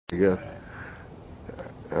Yeah.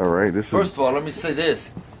 All right. This First of all, let me say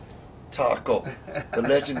this. Taco. The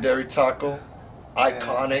legendary Taco.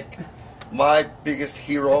 Iconic. My biggest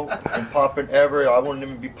hero and popping ever. I wouldn't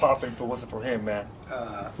even be popping if it wasn't for him, man.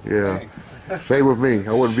 Yeah. Same with me.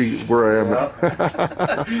 I wouldn't be where I am.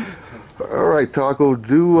 All right, Taco.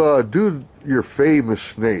 Do your famous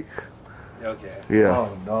snake. Okay. Yeah.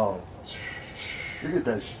 Oh no. Look at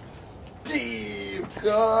that. Deep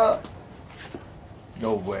God.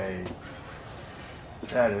 No way.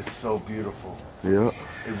 That is so beautiful. Yeah.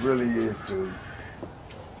 It really is, dude.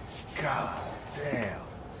 God damn.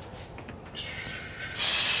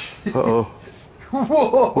 Uh-oh.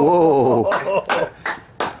 Whoa. Whoa.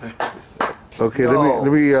 Okay, No.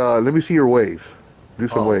 let me see your waves. Do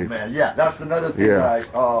some waves. Man, yeah, that's another thing. Yeah.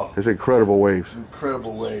 It's incredible waves.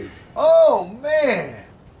 Incredible waves. Oh man.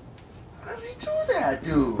 How does he do that,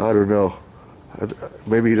 dude? I don't know.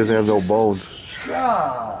 Maybe he doesn't have no bones.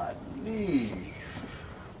 Golly.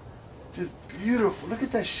 Just beautiful. Look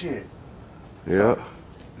at that shit. Yeah.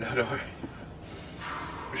 No, don't worry.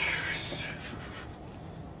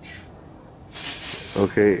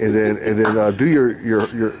 Okay, and then do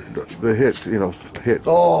the hits. You know, hit.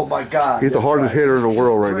 Oh my God. He's the hardest hitter in the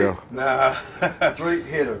world right now. Nah. Straight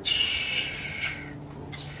hitter.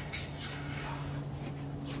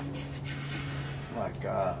 My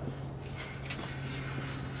God.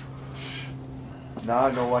 Now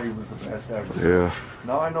I know why he was the best ever. Yeah.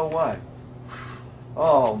 Now I know why.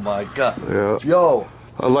 Oh my God. Yeah. Yo.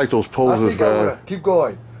 I like those poses, man. Keep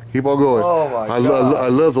going. Keep on going. Oh my I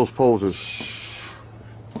God. love those poses.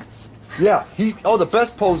 Yeah, the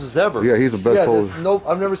best poses ever. Yeah, he's the best poser.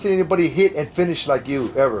 I've never seen anybody hit and finish like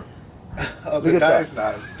you ever. Oh, Look the at dice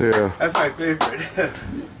that. knives. Yeah. That's my favorite.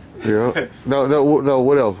 Yeah. No.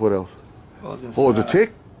 What else? Oh, the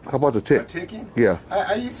tick. How about the tick? Ticking? Yeah.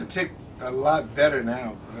 I used to tick a lot better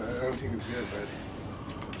now. I don't think it's good,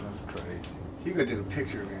 but That's crazy. Hugo did a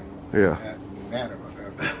picture, man. Yeah. Mad about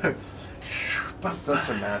that. Such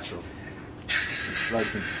a natural. It's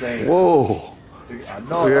like insane. Whoa. I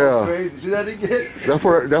know, Yeah. that was crazy. See that again? That's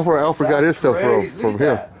where Alfred got his stuff from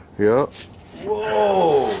him. Yeah.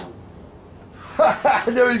 Whoa.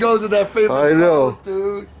 There he goes with that famous I know. pose,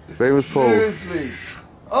 dude. Famous pose. Seriously.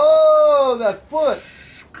 Oh, that foot.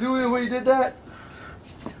 See where he did that?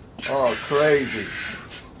 Oh, crazy.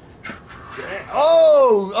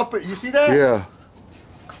 Oh, up it. You see that? Yeah.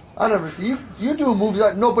 I never see you. You do moves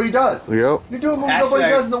that nobody does. Yep. You do moves Actually, nobody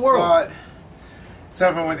does in the world.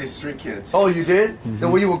 Saw from one of these street kids. Oh, you did? The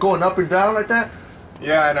way you were going up and down like that?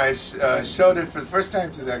 Yeah, and I showed it for the first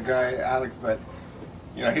time to that guy, Alex, but,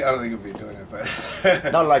 you know, I don't think he'll be doing it,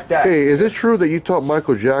 but... Not like that. Hey, is it true that you taught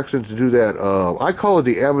Michael Jackson to do that? I call it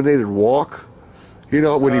the animated walk. You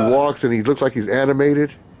know, when he walks and he looks like he's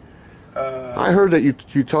animated. I heard that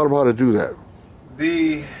you taught him how to do that.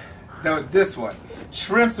 This one.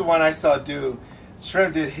 Shrimp's the one I saw do.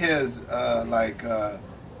 Shrimp did his, like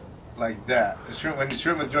that. When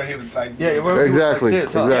Shrimp was doing, he was like... Yeah, exactly, like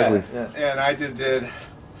this, huh? exactly. Yeah. And I just did...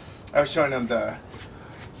 I was showing him the...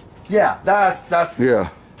 Yeah, that's... Yeah.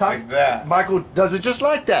 Like that. Michael does it just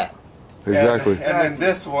like that. Exactly. And then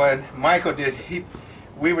this one, Michael did...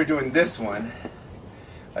 We were doing this one,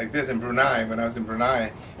 like this in Brunei. When I was in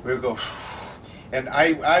Brunei, we would go... And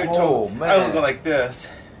I would go like this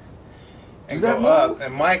and go up.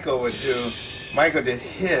 And Michael did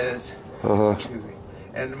his... Excuse me.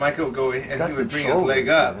 And Michael would go and he would bring his leg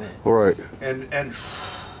up. All right. And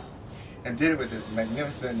did it with this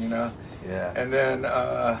magnificent, you know. Yeah. And then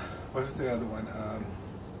what was the other one?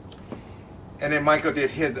 And then Michael did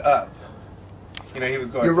his up. You know, he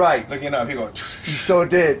was going. You're right. Looking up, he go. He so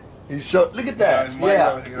did. He showed. Look at that.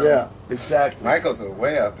 Yeah. Exactly. Michael's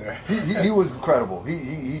way up there. He was incredible.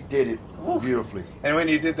 He did it beautifully. And when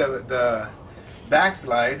you did the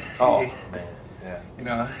backslide, man. Yeah. You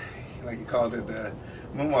know, like he called it the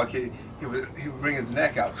moonwalk. He would bring his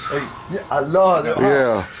neck out. Yeah, I love that.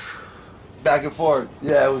 Yeah. Back and forth.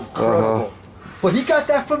 Yeah, it was incredible. But he got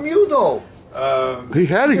that from you though. He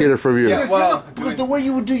had to get it from you. Yeah, well, because the way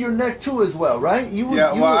you would do your neck too as well, right?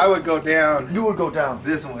 I would go down. You would go down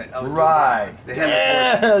this way. Right. The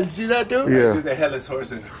headless horse. You see that, dude? Yeah. I do the headless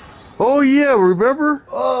horse. Oh yeah, remember?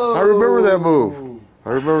 Oh. I remember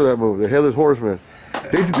that move. The headless horseman.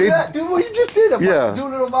 Yeah, dude, what you just did. Yeah.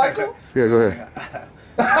 Doing it on Michael. Yeah, go ahead.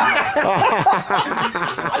 I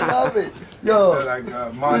love it. Yo, like,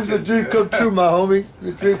 this is a dream come true, my homie.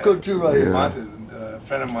 The dream come true right here. Montes, a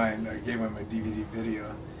friend of mine, gave him a DVD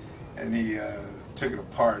video, and he took it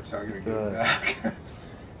apart, so I'm going to give it back.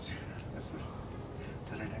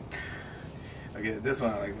 Okay, this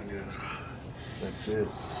one I like when you do. That's it.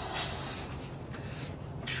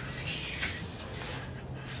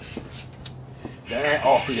 Damn.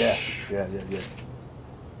 Oh yeah. Yeah.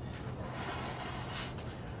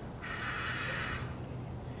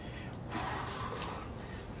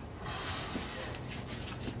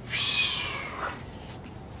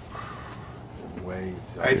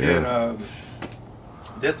 Waves. I did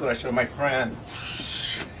this one I showed my friend,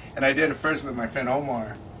 and I did it first with my friend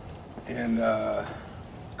Omar in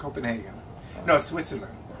Copenhagen. No,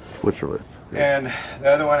 Switzerland. Switzerland. And the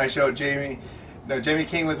other one I showed Jamie. No, Jamie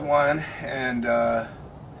King was one, and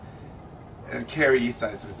Carrie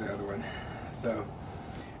Eastsides was the other one. So,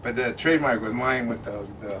 but the trademark was mine with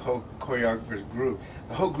the whole choreographer's group,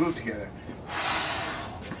 the whole group together.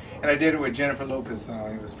 And I did it with Jennifer Lopez's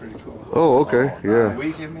song. It was pretty cool. Oh, okay, yeah.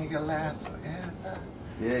 We can make it last forever.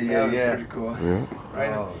 Yeah, That was pretty cool. Yeah. Right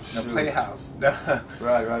Oh, in the shoot. Playhouse.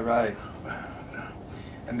 Right.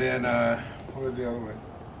 And then, what was the other one?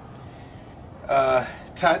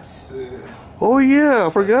 Tuts. Oh, yeah, I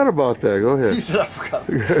forgot about that. Go He ahead. said I forgot.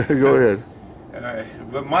 Go ahead.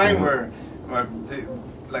 But mine were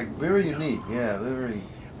like Very unique. Yeah, very.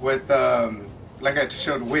 with like I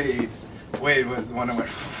showed Wade. Wade was the one that went.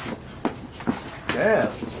 Damn.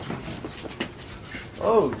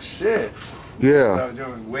 Oh shit. I Yeah. was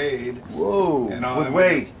doing with Wade. Whoa. And all With that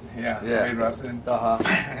Wade. Yeah, Yeah. Wade Robson.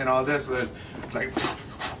 And all this was like.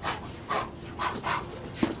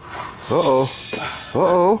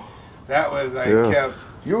 Uh-oh. That was I Yeah. kept.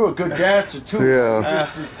 You were a good dancer too. Yeah.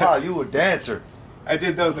 Wow, you were a dancer. I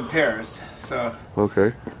did those in Paris, so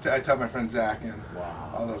Okay. I taught my friend Zach and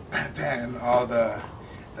all those bam bam, all the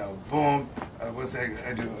boom. What's that?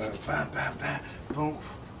 I do bam bam bam boom,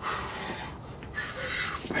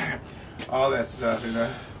 bam, all that stuff, you know.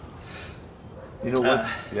 You know what?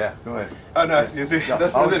 Yeah, go ahead. Oh no, you see,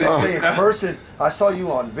 that's I what was it gonna is. say, you in know? person, I saw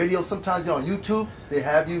you on video. Sometimes you're on YouTube. They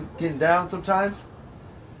have you getting down sometimes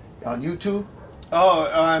on YouTube.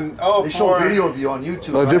 Oh, They show video of you on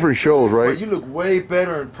YouTube. Right? Different shows, But right? you look way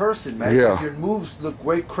better in person, man. Yeah. Your moves look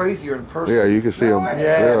way crazier in person. Yeah, you can see them.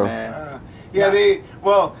 Yeah, man.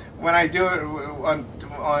 When I do it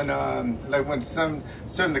on like when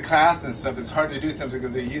certain the class and stuff, it's hard to do something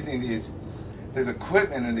because they're using there's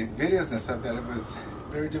equipment and these videos and stuff that it was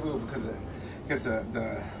very difficult because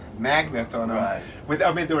the magnets on them. Right.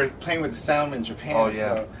 They were playing with the sound in Japan, Oh, yeah.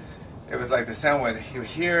 so it was like the sound would you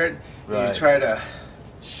hear it, and Right. you try to.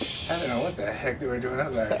 I don't know what the heck they were doing. I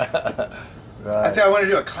was like, Right. I tell you, I want to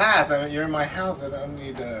do a class. I mean, you're in my house. I don't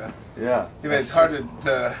need to. Yeah. But it's hard to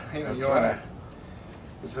you That's don't want right.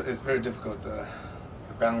 to. It's very difficult to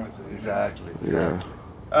balance it. Exactly. Yeah.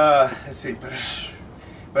 Let's see,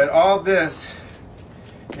 but all this,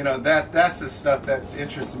 that's the stuff that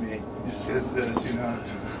interests me. Is this, Yeah.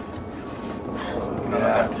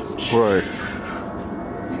 Right.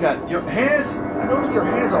 You got your hands. I notice your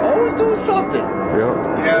hands are always doing something. Yep.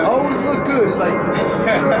 Yeah. Always look good. It's like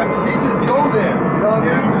he just go there. You know what I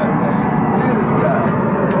mean? Look at this guy.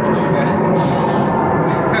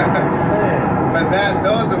 Man. But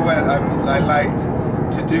those are what I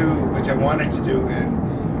like to do, which I wanted to do,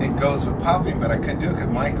 and it goes with popping, but I couldn't do it because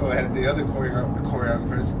Michael had the other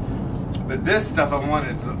choreographers. But this stuff I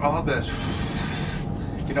wanted, all this,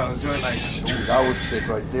 doing like, Ooh, that was sick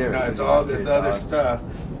right there. it's all this other stuff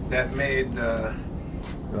that made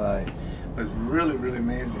Right. was really, really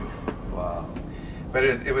amazing. Wow. But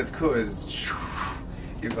it was cool. It was,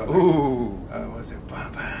 you go, like, Ooh. what was it?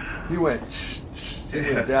 Bam, bam. He went. He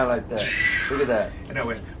went down like that. Look at that. And I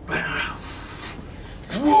went, bam.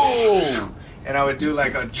 Whoa! And I would do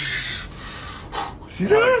like a. See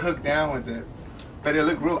And I that? would hook down with it. But it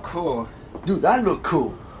looked real cool. Dude, that looked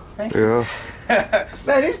cool. Thank you. Yeah.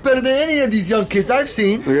 Man, he's better than any of these young kids I've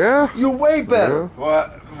seen. Yeah. You're way better.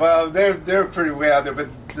 Well, they're pretty way out there, but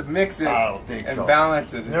to mix it I don't think and so.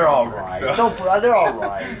 balance it. They're all right. So. They're all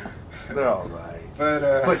right. They're all right.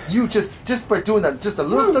 But you just by doing that, just the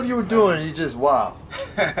little stuff you were doing, you just wow,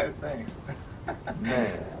 thanks.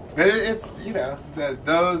 man. But it's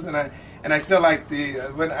those and I still like the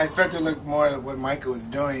when I start to look more at what Michael was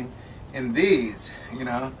doing in these,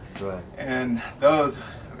 Right. and those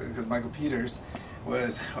because Michael Peters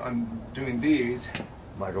was on doing these.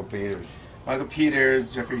 Michael Peters. Michael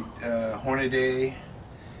Peters, Jeffrey Hornaday,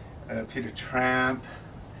 Peter Tramp,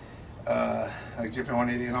 like Jeffrey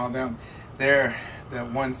Hornaday and all of them. They're the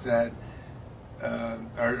ones that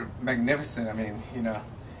are magnificent. I mean,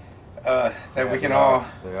 that we can all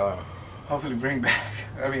They are. hopefully bring back.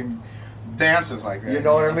 I mean, dancers like that. You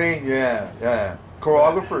know what I mean? Yeah, yeah.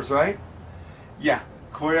 Choreographers, right? Yeah,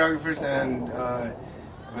 choreographers and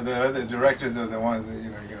the other directors are the ones that you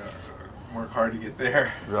gotta work hard to get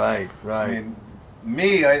there. Right, right. I mean,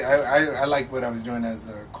 me, I like what I was doing as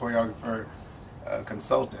a choreographer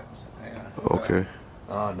consultant. Yeah. So Okay.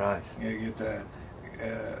 Oh, nice. you get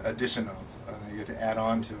additionals. You get to add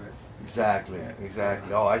on to it. Exactly. Yeah,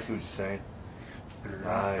 Exactly. Oh, I see what you're saying.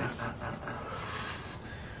 Nice.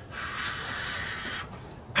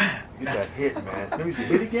 Get that hit, man. Let me see.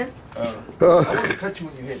 Hit again? I want to touch you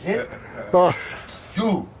when you hit. Hit.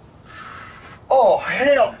 Dude. Oh,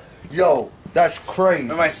 hell. Yo, that's crazy.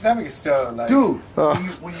 But my stomach is still like. Dude,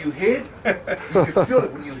 when you hit, you can feel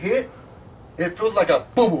it. When you hit, it feels like a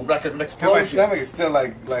boom, like an My explosion. stomach is still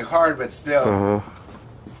like hard, but still.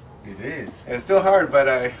 It is. It's still hard, but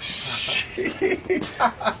I.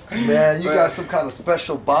 Man, you got some kind of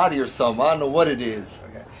special body or something. I don't know what it is.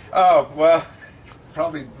 Okay. Oh well,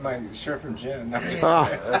 probably my shirt from Jen. No, I'm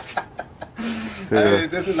just kidding. I mean,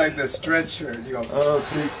 this is like the stretch shirt. You go. Oh,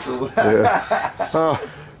 think so. Yeah.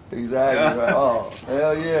 Exactly right. Oh,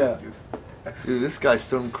 hell yeah. Dude, this guy's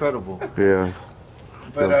still incredible. Yeah.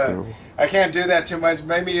 But I can't do that too much.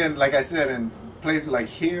 Maybe in, like I said, in places like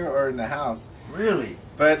here or in the house. Really?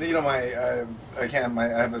 But you know, I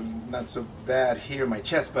have a not so bad here in my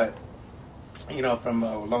chest, but you know, from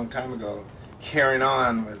a long time ago, carrying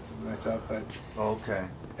on with myself. But Okay.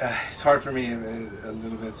 it's hard for me a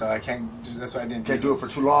little bit, so I can't. That's why I didn't. Can't do it for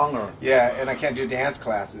too long, or? Yeah, and I can't do dance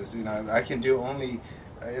classes. You know, I can do only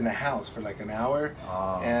in the house for like an hour,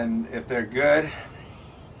 and if they're good,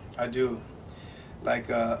 I do like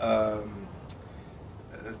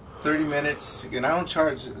 30 minutes, and I don't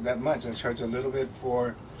charge that much. I charge a little bit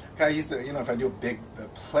for. I used to, you know, if I do a big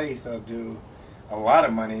place, I'll do a lot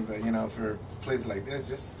of money. But you know, for places like this,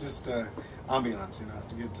 just ambiance, you know,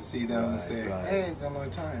 to get to see them and say, hey, it's been a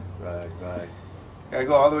long time. Right. I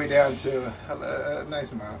go all the way down to a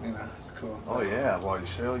nice amount, you know. It's cool. Oh yeah, Marty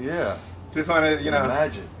Shell, yeah. Just want to, you know.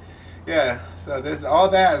 Imagine. Yeah. So there's all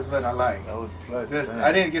that is what I like. That was a pleasure. This man.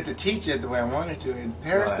 I didn't get to teach it the way I wanted to. In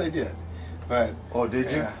Paris, Right. I did, but Oh, did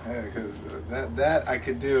you? yeah, because that I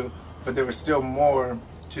could do, but there was still more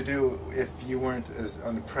to do if you weren't as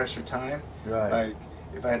under pressure time. Right. Like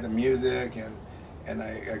if I had the music and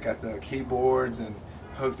I got the keyboards and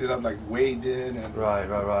hooked it up like Wade did, and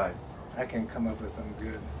Right. I can come up with some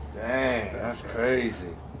good. Dang, that's crazy.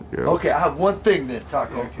 Yeah. Okay, I have one thing then,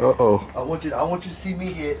 Taco. Okay. Uh-oh. I want you to see me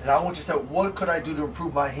hit, and I want you to say, what could I do to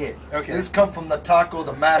improve my hit? Okay. This come from the Taco,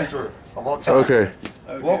 the master of all time. Okay.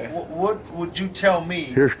 What would you tell me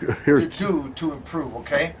Here's to do to improve?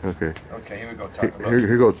 Okay. okay. Okay. Here we go, Taco.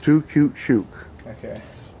 Here goes Too Cute Shook. Okay.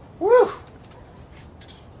 Woo!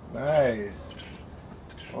 Nice.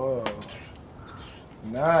 Whoa.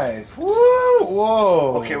 Nice. Woo!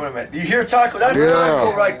 Whoa. Okay, wait a minute. You hear Taco? That's Yeah.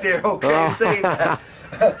 Taco right there. Okay, saying that.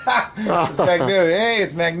 It's magnificent. Hey,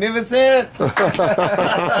 it's magnificent.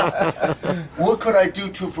 What could I do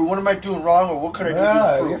to improve? What am I doing wrong, or what could I do to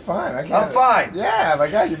Yeah, improve? you're fine. I'm fine. Yeah, my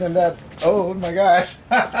God, you've been that old. My gosh.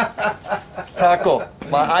 Taco,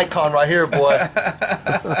 my icon right here, boy.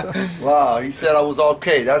 Wow, he said I was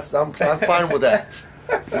okay. I'm fine with that.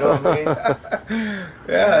 You know what I mean?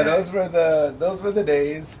 Yeah, those were the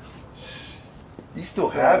days. You still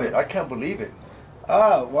have it. I can't believe it.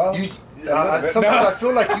 Oh well. Sometimes I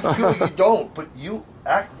feel like you feel you don't, but you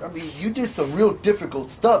act. I mean, you did some real difficult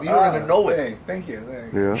stuff. You don't even know it. Hey, thank you.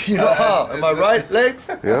 Thanks. Yeah. You know, am I right, Legs?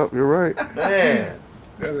 Yep, you're right. Man,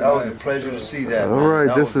 That that was a nice. pleasure to see that. All man. right,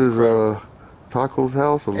 That this was is Taco's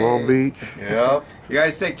house in Long Beach. Yep. You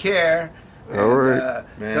guys take care. All right.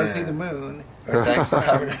 Go Man. see the moon. Thanks for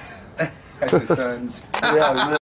having us. As the suns. Yeah,